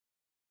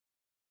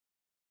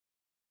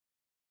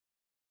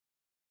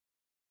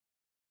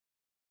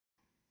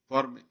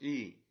For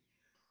me,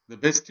 the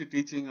best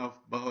teaching of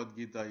Bhagavad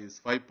Gita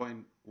is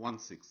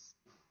 5.16.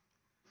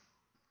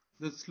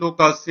 The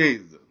sloka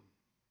says,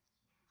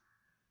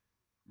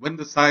 when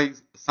the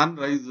sun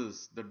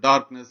rises, the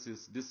darkness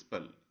is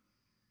dispelled.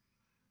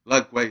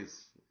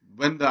 Likewise,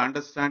 when the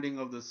understanding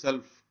of the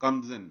self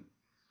comes in,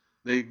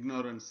 the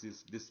ignorance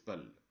is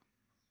dispelled.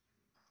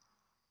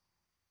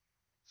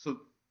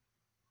 So,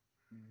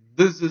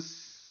 this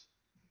is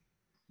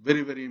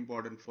very, very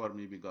important for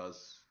me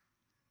because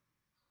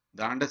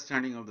the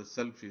understanding of the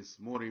self is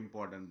more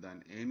important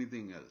than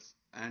anything else,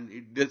 and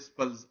it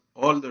dispels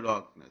all the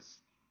darkness.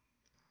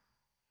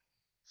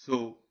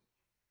 So,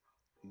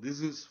 this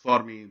is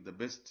for me the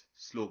best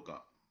sloka.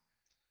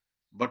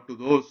 But to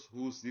those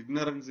whose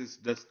ignorance is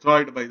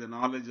destroyed by the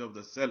knowledge of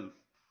the self,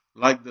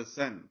 like the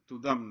sun, to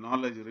them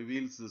knowledge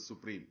reveals the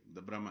supreme,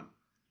 the Brahman.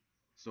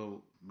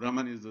 So,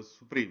 Brahman is the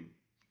supreme,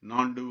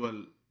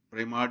 non-dual,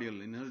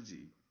 primordial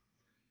energy.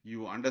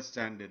 You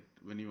understand it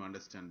when you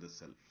understand the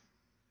self.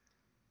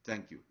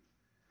 Thank you.